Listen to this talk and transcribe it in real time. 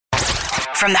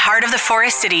From the heart of the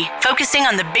Forest City, focusing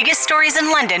on the biggest stories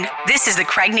in London, this is the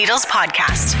Craig Needles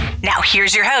Podcast. Now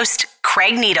here's your host,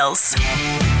 Craig Needles.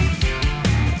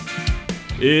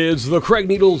 It's the Craig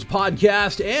Needles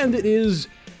Podcast, and it is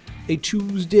a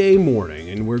Tuesday morning,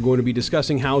 and we're going to be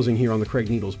discussing housing here on the Craig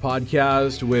Needles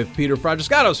Podcast with Peter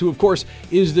Fragiskatos, who, of course,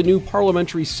 is the new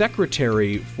Parliamentary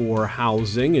Secretary for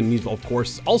Housing, and he's, of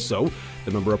course, also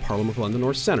the Member of Parliament for London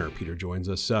North Centre. Peter joins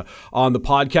us on the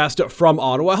podcast from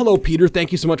Ottawa. Hello, Peter.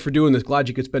 Thank you so much for doing this. Glad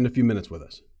you could spend a few minutes with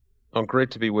us. Oh, great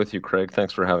to be with you, Craig.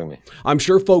 Thanks for having me. I'm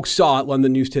sure folks saw at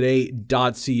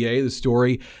londonnewstoday.ca the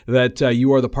story that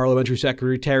you are the Parliamentary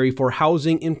Secretary for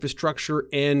Housing, Infrastructure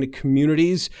and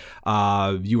Communities.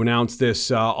 You announced this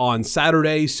on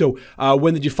Saturday. So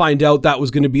when did you find out that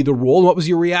was going to be the role? And what was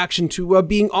your reaction to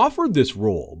being offered this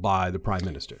role by the Prime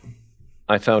Minister?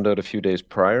 I found out a few days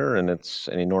prior, and it's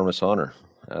an enormous honor.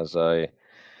 As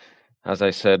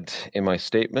I said in my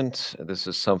statement, this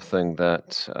is something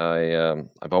that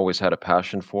I've always had a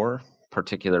passion for,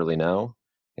 particularly now.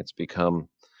 It's become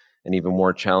an even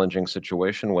more challenging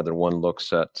situation, whether one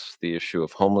looks at the issue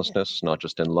of homelessness, not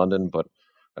just in London, but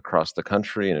across the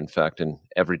country. And in fact, in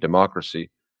every democracy,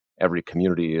 every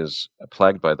community is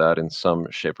plagued by that in some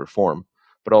shape or form,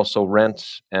 but also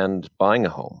rent and buying a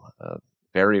home.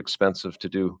 Very expensive to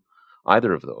do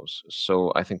either of those.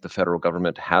 So I think the federal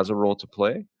government has a role to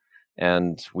play.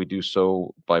 And we do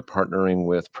so by partnering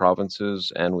with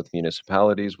provinces and with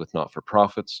municipalities, with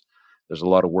not-for-profits. There's a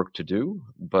lot of work to do,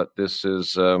 but this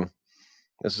is a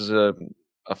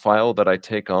file that I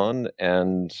take on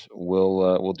and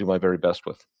will do my very best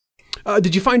with.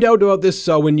 Did you find out about this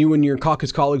when you and your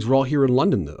caucus colleagues were all here in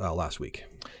London last week?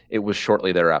 It was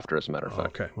shortly thereafter, as a matter of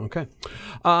fact. Okay.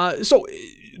 So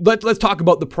let's talk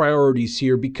about the priorities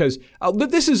here, because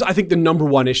this is, I think, the number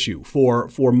one issue for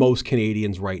most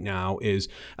Canadians right now is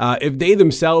if they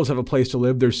themselves have a place to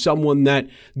live, there's someone that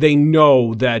they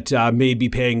know that may be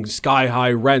paying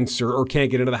sky-high rents or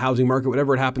can't get into the housing market,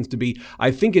 whatever it happens to be.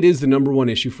 I think it is the number one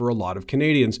issue for a lot of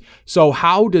Canadians. So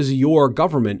how does your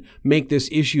government make this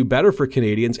issue better for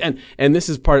Canadians? And this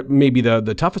is maybe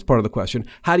the toughest part of the question.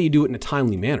 How do you do it in a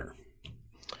timely manner?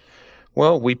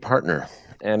 Well, we partner,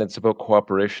 and it's about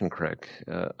cooperation, Craig.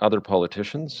 Other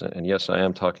politicians, and yes, I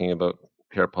am talking about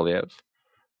Pierre Poilievre,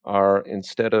 are,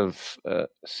 instead of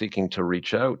seeking to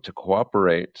reach out to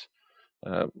cooperate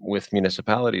with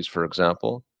municipalities, for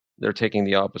example, they're taking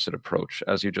the opposite approach.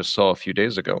 As you just saw a few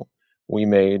days ago, we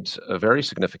made a very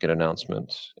significant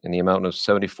announcement in the amount of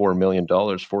 $74 million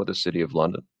for the City of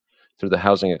London through the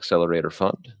Housing Accelerator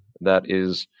Fund. That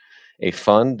is a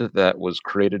fund that was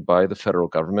created by the federal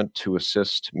government to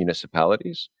assist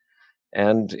municipalities.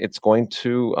 And it's going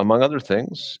to, among other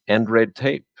things, end red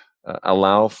tape,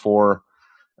 allow for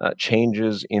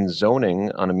changes in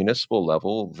zoning on a municipal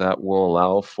level that will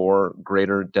allow for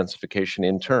greater densification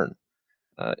in turn.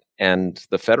 And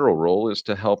the federal role is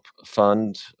to help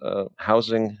fund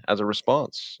housing as a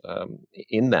response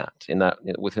within that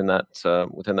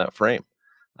frame.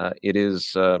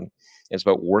 It's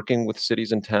about working with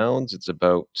cities and towns. It's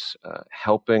about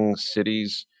helping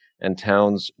cities and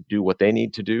towns do what they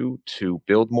need to do to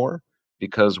build more,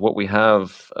 because what we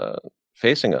have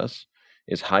facing us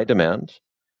is high demand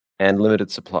and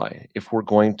limited supply. If we're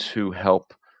going to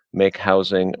help make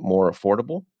housing more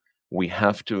affordable, we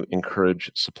have to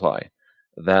encourage supply.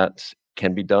 That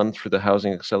can be done through the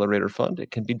Housing Accelerator Fund.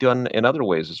 It can be done in other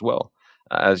ways as well.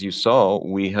 As you saw,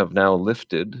 we have now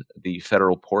lifted the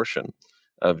federal portion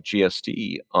of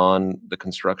GST on the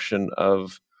construction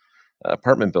of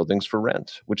apartment buildings for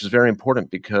rent, which is very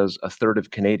important because a third of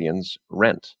Canadians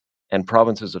rent, and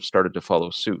provinces have started to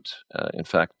follow suit. In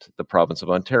fact, the province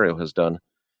of Ontario has done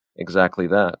exactly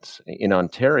that. In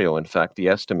Ontario, in fact, the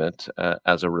estimate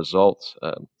as a result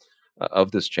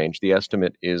of this change, the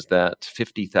estimate is that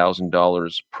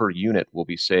 $50,000 per unit will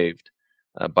be saved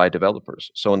by developers.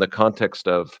 So in the context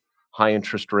of high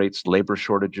interest rates, labor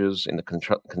shortages in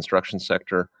the construction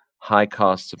sector, high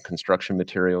costs of construction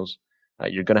materials,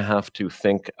 you're going to have to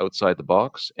think outside the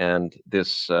box. And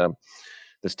this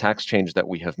tax change that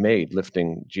we have made,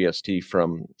 lifting GST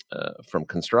from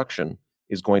construction,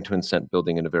 is going to incent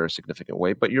building in a very significant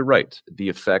way. But you're right, the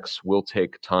effects will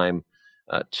take time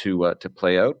to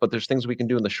play out. But there's things we can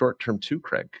do in the short term too,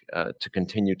 Craig, to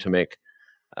continue to make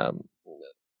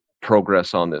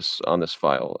progress on this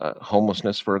file.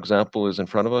 Homelessness, for example, is in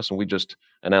front of us, and we just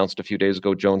announced a few days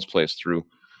ago Jones Place through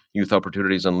Youth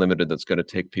Opportunities Unlimited that's going to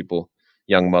take people,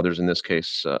 young mothers in this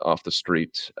case, off the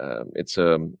street. It's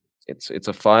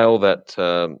a file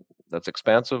that's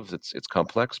expansive. It's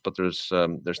complex, but there's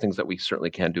things that we certainly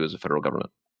can do as a federal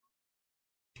government.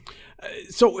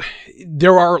 So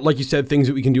there are, like you said, things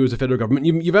that we can do as a federal government.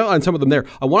 You've outlined some of them there.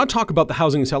 I want to talk about the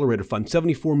Housing Accelerator Fund,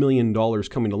 $74 million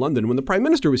coming to London. When the Prime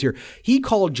Minister was here, he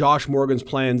called Josh Morgan's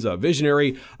plans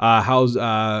visionary.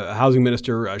 Housing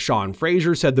Minister Sean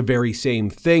Fraser said the very same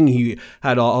thing. He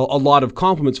had a lot of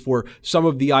compliments for some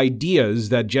of the ideas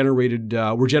that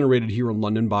were generated here in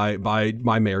London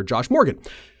by Mayor Josh Morgan.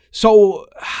 So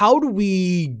how do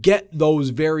we get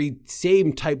those very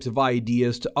same types of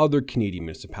ideas to other Canadian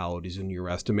municipalities in your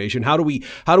estimation? How do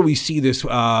we see this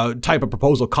type of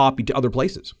proposal copied to other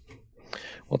places?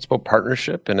 Well, it's about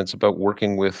partnership, and it's about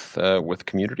working with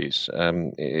communities.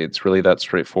 It's really that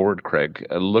straightforward, Craig.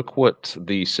 Look what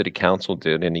the City Council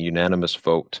did in a unanimous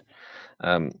vote.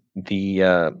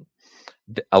 The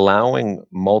allowing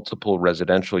multiple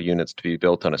residential units to be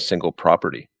built on a single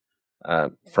property.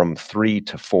 From 3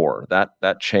 to 4.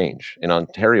 That change in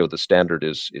Ontario, the standard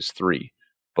is 3,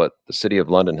 but the City of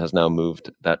London has now moved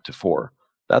that to 4.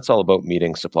 That's all about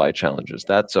meeting supply challenges.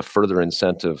 That's a further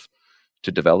incentive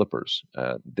to developers.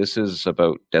 This is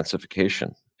about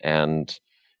densification and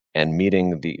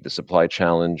meeting the supply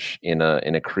challenge in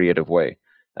a creative way.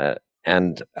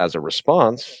 And as a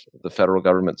response, the federal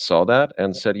government saw that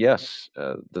and said, yes,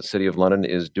 the City of London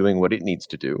is doing what it needs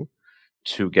to do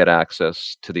to get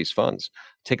access to these funds.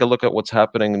 Take a look at what's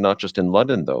happening not just in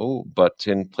London, though, but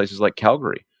in places like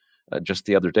Calgary just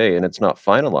the other day, and it's not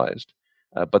finalized,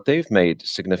 but they've made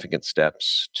significant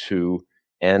steps to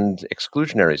end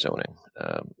exclusionary zoning.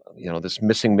 This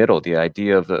missing middle, the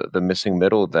idea of the missing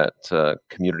middle that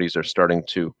communities are starting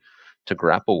to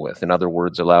grapple with. In other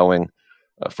words, allowing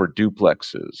for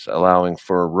duplexes, allowing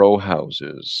for row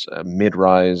houses,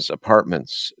 mid-rise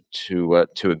apartments to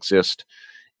exist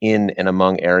in and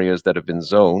among areas that have been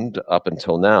zoned up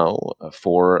until now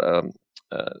for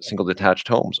single detached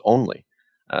homes only.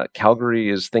 Calgary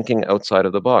is thinking outside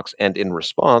of the box. And in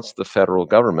response, the federal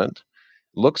government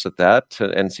looks at that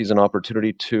and sees an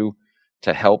opportunity to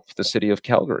help the city of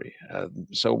Calgary.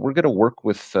 So we're going to work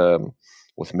with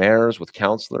mayors, with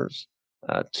councillors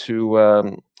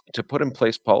to put in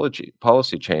place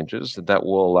policy changes that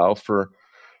will allow for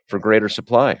greater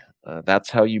supply. That's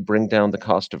how you bring down the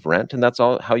cost of rent, and that's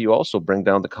how you also bring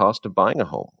down the cost of buying a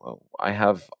home. I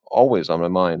have always on my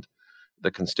mind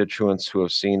the constituents who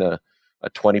have seen a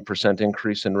 20%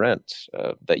 increase in rent,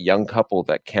 that young couple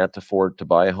that can't afford to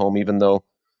buy a home, even though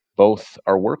both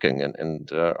are working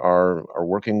and are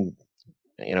working,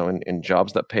 in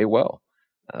jobs that pay well.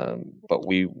 But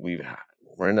we're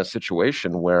in a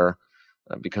situation where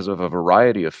because of a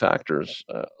variety of factors,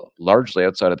 largely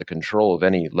outside of the control of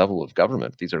any level of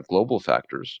government. These are global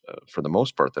factors, for the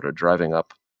most part, that are driving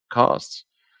up costs.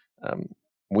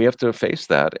 We have to face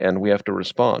that, and we have to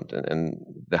respond. And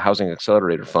the Housing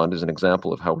Accelerator Fund is an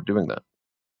example of how we're doing that.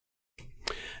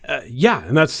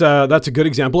 And that's a good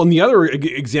example. And the other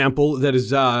example that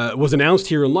was announced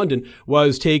here in London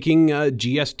was taking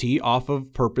GST off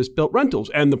of purpose-built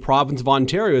rentals. And the province of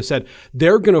Ontario said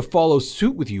they're going to follow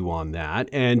suit with you on that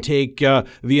and take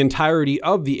the entirety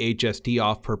of the HST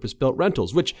off purpose-built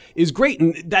rentals, which is great.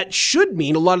 And that should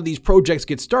mean a lot of these projects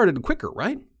get started quicker,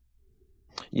 right?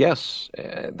 Yes,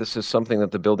 this is something that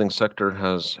the building sector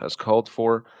has called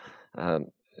for.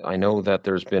 I know that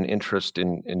there's been interest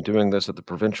in doing this at the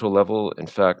provincial level. In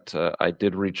fact, I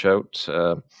did reach out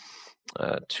to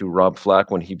Rob Flack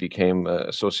when he became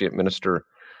Associate Minister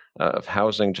of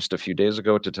Housing just a few days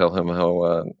ago to tell him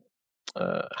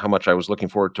how much I was looking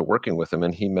forward to working with him.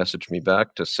 And he messaged me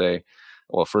back to say,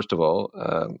 well, first of all,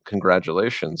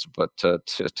 congratulations, but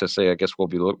to say, I guess we'll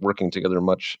be working together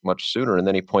much sooner. And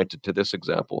then he pointed to this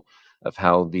example of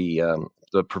how the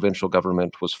provincial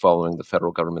government was following the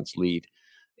federal government's lead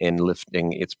in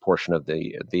lifting its portion of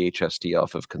the HST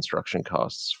off of construction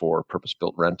costs for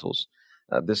purpose-built rentals.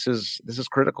 This is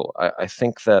critical. I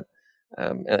think that,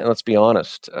 and let's be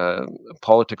honest,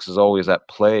 politics is always at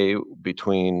play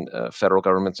between federal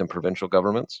governments and provincial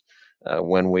governments.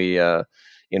 When we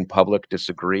in public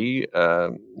disagree,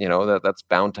 that's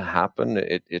bound to happen.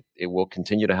 It will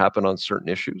continue to happen on certain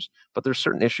issues, but there's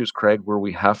certain issues, Craig, where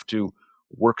we have to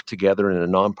work together in a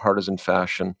nonpartisan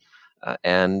fashion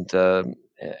and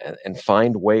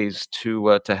find ways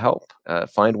to help,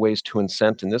 find ways to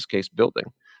incent, in this case, building,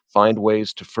 find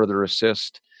ways to further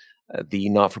assist the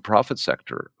not-for-profit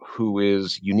sector, who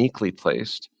is uniquely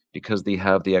placed because they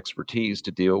have the expertise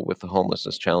to deal with the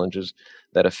homelessness challenges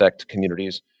that affect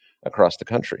communities across the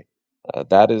country.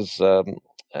 That's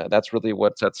really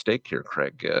what's at stake here,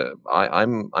 Craig.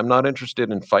 I'm not interested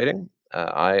in fighting.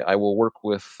 I will work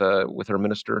with our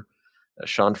minister,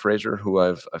 Sean Fraser, who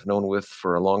I've known with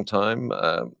for a long time.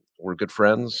 We're good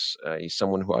friends. He's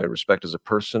someone who I respect as a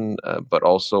person, but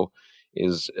also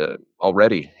is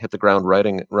already hit the ground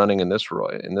running in this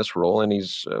role, and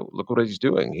he's look what he's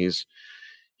doing.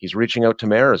 He's reaching out to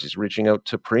mayors, he's reaching out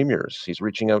to premiers, he's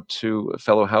reaching out to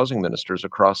fellow housing ministers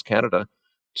across Canada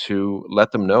to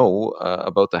let them know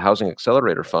about the Housing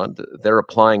Accelerator Fund. They're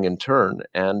applying in turn,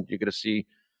 and you're going to see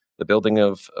the building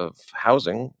of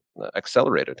housing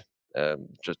accelerated,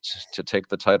 just to take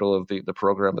the title of the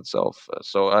program itself.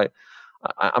 So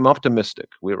I'm optimistic.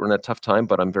 We're in a tough time,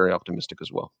 but I'm very optimistic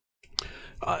as well.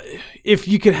 If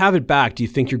you could have it back, do you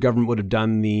think your government would have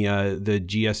done the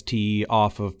GST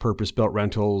off of purpose-built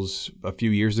rentals a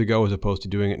few years ago as opposed to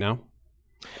doing it now?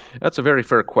 That's a very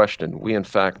fair question. We, in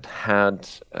fact, had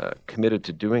committed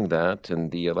to doing that in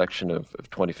the election of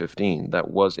 2015.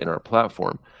 That was in our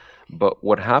platform. But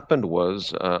what happened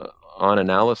was, on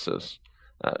analysis,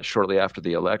 shortly after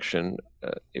the election,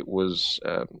 it was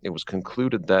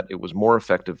concluded that it was more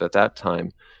effective at that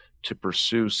time to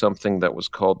pursue something that was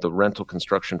called the Rental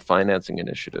Construction Financing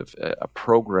Initiative, a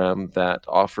program that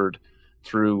offered,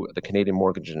 through the Canadian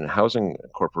Mortgage and Housing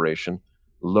Corporation,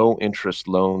 low-interest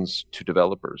loans to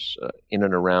developers in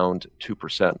and around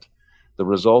 2%. The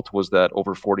result was that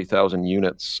over 40,000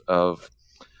 units of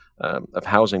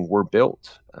housing were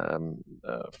built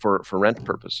for rent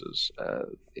purposes.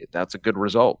 That's a good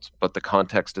result, but the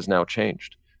context has now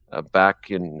changed. Back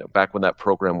when that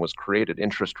program was created,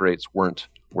 interest rates weren't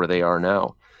where they are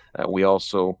now. We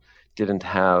also didn't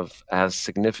have as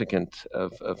significant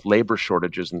of labor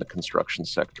shortages in the construction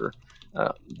sector.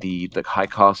 The high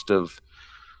cost of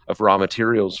raw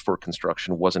materials for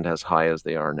construction wasn't as high as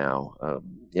they are now.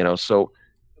 So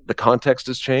the context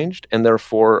has changed, and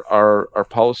therefore our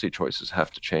policy choices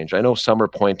have to change. I know some are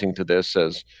pointing to this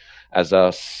as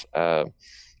us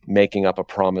making up a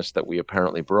promise that we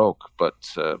apparently broke.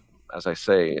 But as I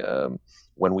say,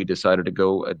 when we decided to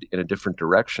go in a different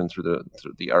direction through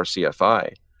the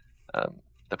RCFI,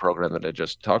 the program that I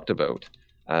just talked about,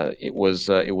 it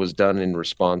was done in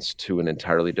response to an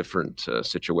entirely different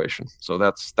situation. So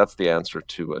that's the answer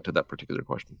to that particular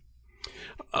question.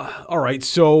 All right.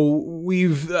 So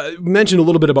we've mentioned a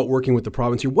little bit about working with the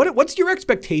province here. What's your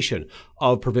expectation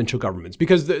of provincial governments?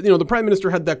 Because the Prime Minister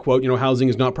had that quote, housing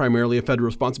is not primarily a federal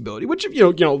responsibility, which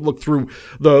look through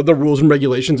the rules and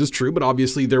regulations is true, but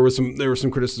obviously there was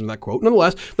some criticism of that quote.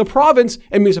 Nonetheless, the province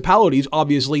and municipalities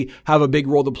obviously have a big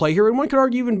role to play here, and one could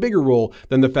argue even bigger role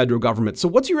than the federal government. So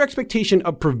what's your expectation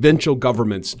of provincial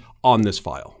governments on this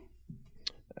file?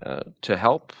 To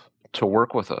help, to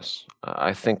work with us.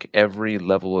 I think every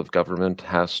level of government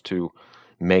has to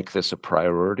make this a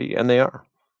priority, and they are.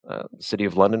 The City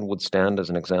of London would stand as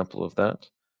an example of that.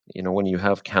 When you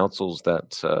have councils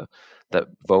that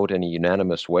vote in a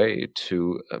unanimous way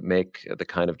to make the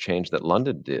kind of change that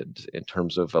London did in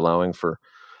terms of allowing for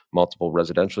multiple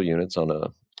residential units on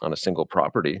a single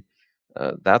property,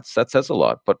 that says a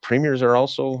lot. But premiers are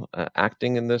also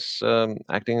acting in this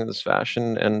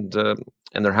fashion,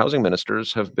 and their housing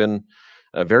ministers have been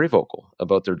very vocal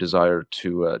about their desire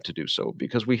to do so,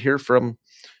 because we hear from,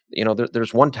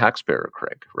 there's one taxpayer,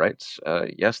 Craig, right?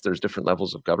 Yes, there's different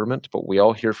levels of government, but we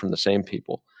all hear from the same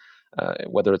people,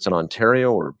 whether it's in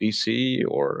Ontario or BC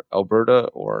or Alberta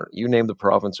or you name the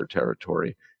province or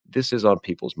territory. This is on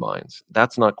people's minds.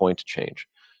 That's not going to change.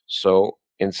 So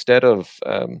instead of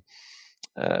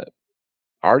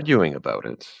arguing about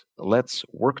it, let's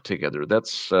work together.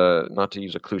 That's not to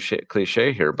use a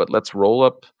cliche here, but let's roll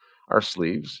up our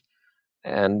sleeves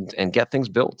and get things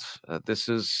built. This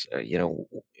is,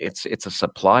 it's a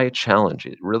supply challenge.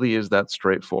 It really is that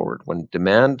straightforward. When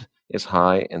demand is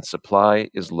high and supply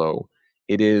is low,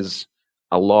 it is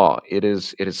a law. It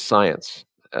is science,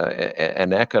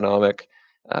 an economic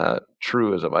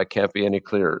truism. I can't be any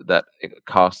clearer that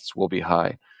costs will be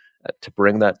high. To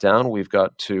bring that down, we've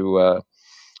got to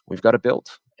build,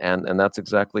 and that's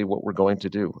exactly what we're going to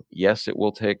do. Yes, it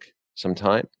will take some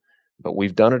time, but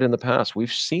we've done it in the past.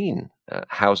 We've seen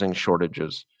housing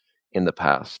shortages in the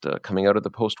past coming out of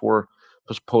the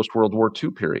post-World War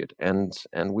II period, and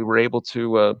we were able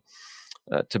to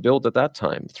build at that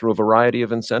time through a variety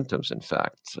of incentives. In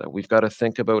fact, we've got to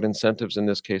think about incentives in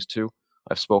this case too.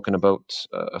 I've spoken about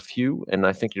a few, and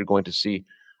I think you're going to see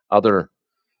other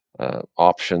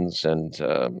options and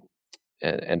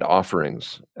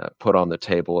offerings put on the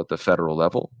table at the federal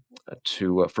level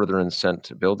to further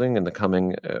incent building in the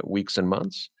coming weeks and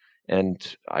months.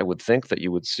 And I would think that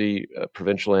you would see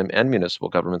provincial and municipal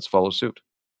governments follow suit.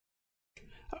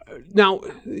 Now,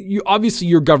 obviously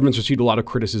your government's received a lot of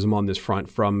criticism on this front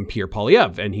from Pierre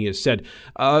Poilievre, and he has said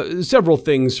several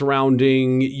things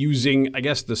surrounding using, I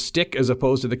guess, the stick as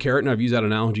opposed to the carrot, and I've used that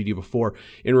analogy to you before,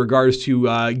 in regards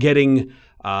to getting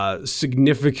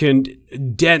significant,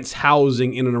 dense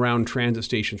housing in and around transit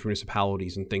stations for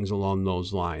municipalities and things along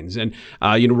those lines. And,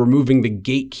 removing the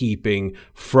gatekeeping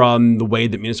from the way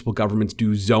that municipal governments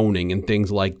do zoning and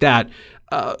things like that.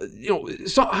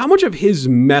 So how much of his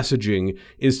messaging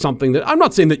is something that, I'm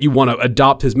not saying that you want to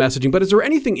adopt his messaging, but is there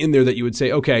anything in there that you would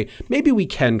say, okay, maybe we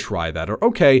can try that, or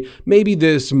okay, maybe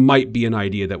this might be an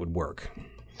idea that would work?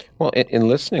 Well, in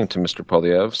listening to Mr.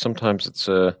 Polyev, sometimes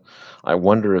I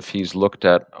wonder if he's looked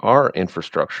at our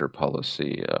infrastructure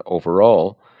policy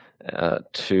overall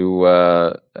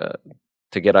to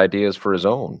get ideas for his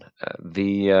own.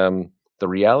 The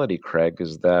reality, Craig,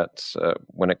 is that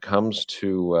when it comes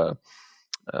to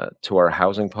our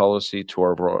housing policy, to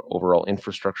our overall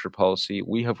infrastructure policy,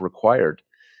 we have required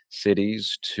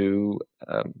cities to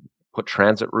put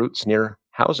transit routes near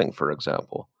housing, for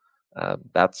example.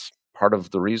 That's part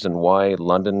of the reason why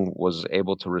London was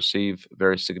able to receive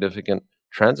very significant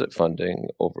transit funding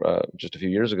over just a few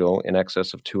years ago in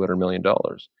excess of $200 million.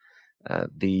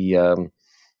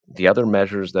 The other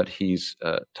measures that he's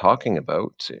talking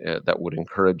about that would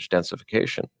encourage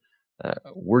densification,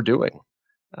 we're doing.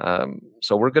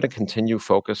 So we're going to continue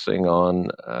focusing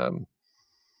on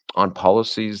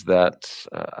policies that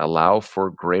allow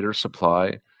for greater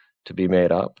supply to be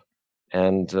made up.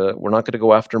 And we're not going to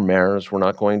go after mayors. We're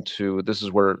not going to, this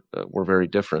is where we're very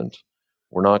different.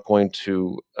 We're not going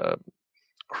to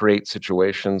create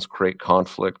situations, create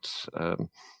conflict,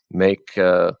 make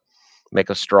a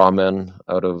straw man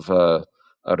out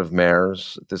of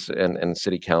mayors and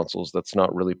city councils. That's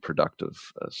not really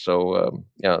productive.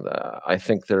 I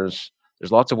think there's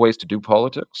lots of ways to do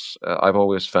politics. I've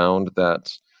always found that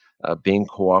being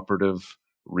cooperative,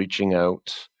 reaching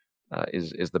out,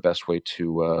 is the best way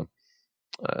to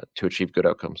achieve good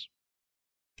outcomes.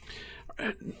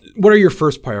 What are your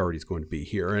first priorities going to be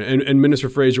here? And Minister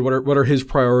Fraser, what are his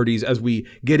priorities as we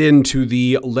get into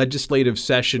the legislative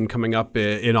session coming up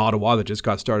in Ottawa that just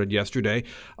got started yesterday?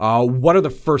 What are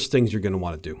the first things you're going to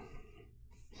want to do?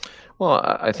 Well,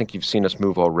 I think you've seen us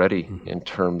move already in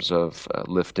terms of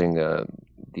lifting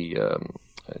the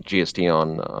GST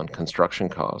on construction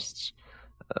costs,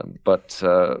 but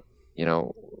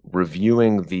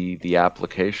reviewing the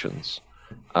applications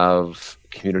of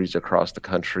communities across the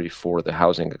country for the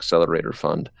Housing Accelerator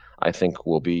Fund, I think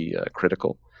will be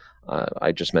critical.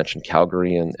 I just mentioned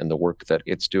Calgary and the work that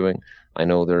it's doing. I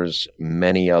know there's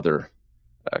many other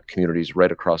communities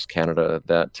right across Canada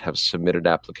that have submitted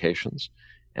applications.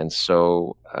 And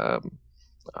so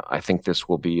I think this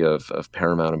will be of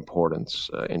paramount importance,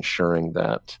 ensuring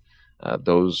that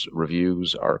those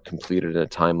reviews are completed in a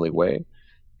timely way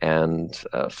and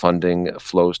funding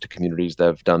flows to communities that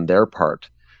have done their part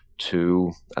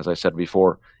to, as I said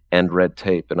before, end red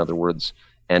tape. In other words,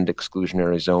 end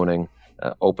exclusionary zoning,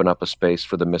 open up a space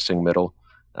for the missing middle,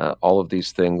 all of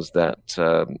these things that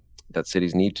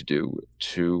cities need to do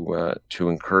to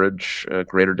encourage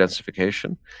greater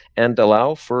densification and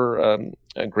allow for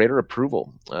a greater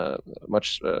approval,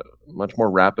 much more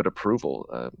rapid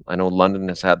approval. I know London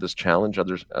has had this challenge.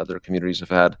 Other communities have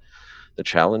had the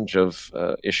challenge of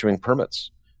issuing permits.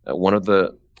 One of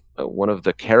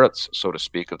the carrots, so to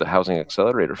speak, of the Housing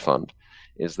Accelerator Fund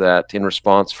is that in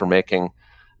response for making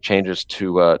changes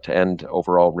to end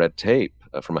overall red tape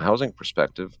from a housing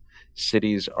perspective,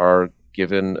 cities are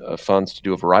given funds to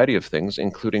do a variety of things,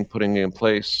 including putting in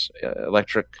place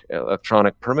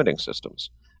electronic permitting systems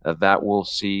that will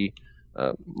see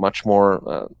a much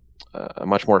more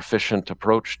efficient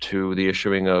approach to the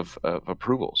issuing of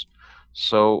approvals.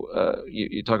 So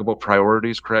you talk about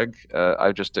priorities, Craig.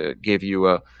 I just gave you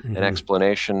an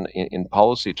explanation in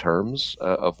policy terms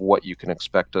of what you can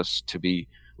expect us to be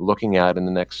looking at in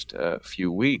the next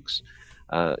few weeks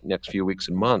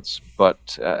and months.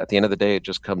 But at the end of the day, it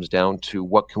just comes down to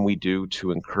what can we do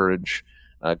to encourage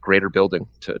greater building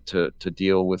to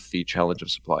deal with the challenge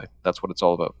of supply. That's what it's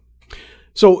all about.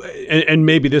 So, and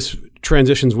maybe this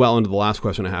transitions well into the last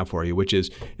question I have for you, which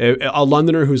is a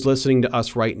Londoner who's listening to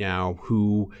us right now,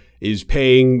 who is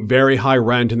paying very high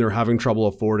rent and they're having trouble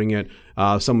affording it,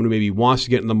 someone who maybe wants to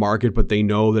get in the market, but they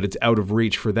know that it's out of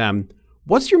reach for them.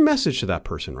 What's your message to that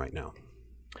person right now?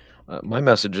 My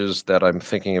message is that I'm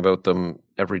thinking about them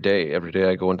every day. Every day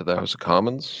I go into the House of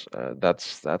Commons.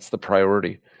 That's the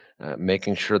priority,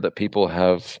 making sure that people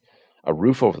have a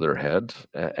roof over their head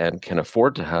and can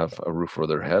afford to have a roof over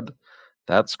their head.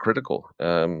 That's critical.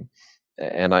 And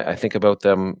I think about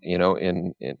them,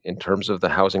 in terms of the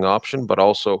housing option, but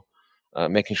also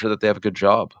making sure that they have a good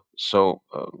job. So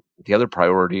the other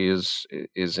priority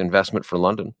is investment for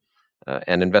London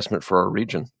and investment for our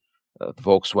region. The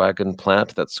Volkswagen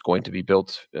plant that's going to be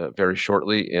built very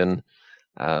shortly in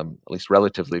at least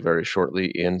relatively very shortly,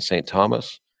 in St.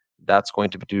 Thomas. That's going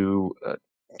to do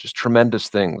just tremendous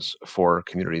things for our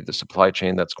community. The supply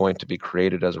chain that's going to be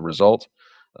created as a result,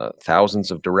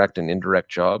 thousands of direct and indirect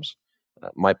jobs.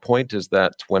 My point is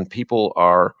that when people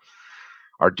are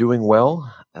doing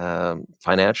well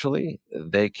financially,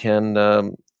 they can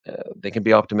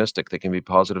be optimistic. They can be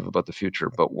positive about the future.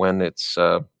 But when it's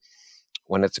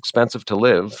expensive to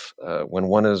live, when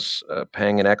one is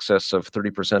paying in excess of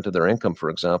 30% of their income, for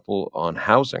example, on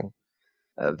housing,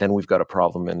 then we've got a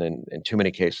problem. And in too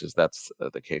many cases, that's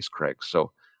the case, Craig.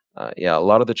 So, yeah, a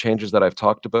lot of the changes that I've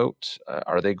talked about,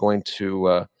 are they going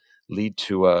to lead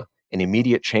to an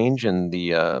immediate change in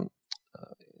the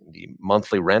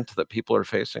monthly rent that people are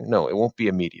facing? No, it won't be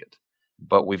immediate.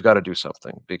 But we've got to do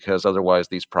something, because otherwise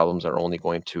these problems are only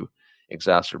going to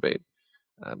exacerbate.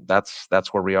 That's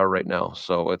where we are right now.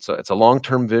 So it's a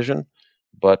long-term vision,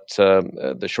 but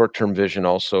the short-term vision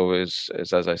also is,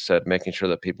 as I said, making sure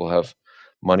that people have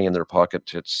money in their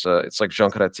pocket. It's like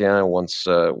Jean Chrétien once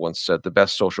said, the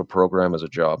best social program is a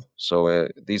job. So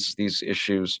these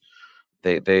issues,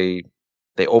 they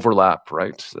overlap,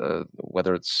 right?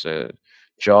 Whether it's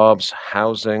jobs,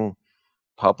 housing,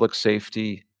 public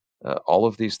safety, all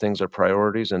of these things are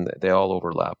priorities, and they all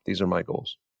overlap. These are my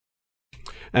goals.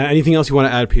 Anything else you want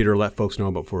to add, Peter? Let folks know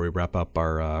about before we wrap up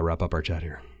our chat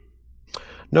here.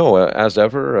 No, as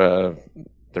ever,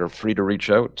 they're free to reach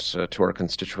out to our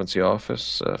constituency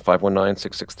office,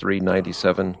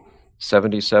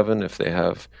 519-663-9777, if they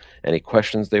have any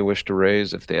questions they wish to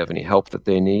raise, if they have any help that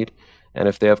they need, and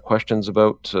if they have questions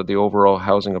about the overall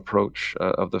housing approach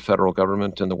of the federal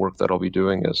government and the work that I'll be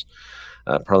doing as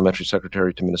Parliamentary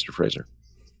Secretary to Minister Fraser.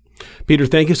 Peter,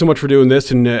 thank you so much for doing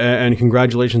this, and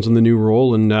congratulations on the new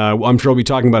role. And I'm sure we'll be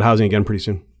talking about housing again pretty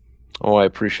soon. Oh, I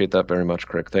appreciate that very much,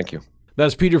 Craig. Thank you.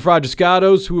 That's Peter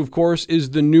Fragiskatos, who, of course,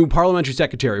 is the new Parliamentary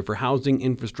Secretary for Housing,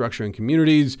 Infrastructure and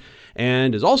Communities,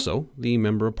 and is also the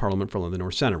Member of Parliament for London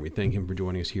North Centre. We thank him for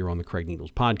joining us here on the Craig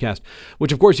Needles podcast,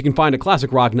 which, of course, you can find at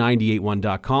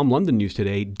classicrock981.com,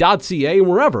 londonnewstoday.ca, and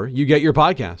wherever you get your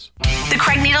podcasts. The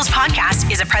Craig Needles podcast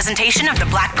is a presentation of the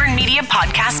Blackburn Media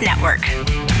Podcast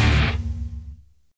Network.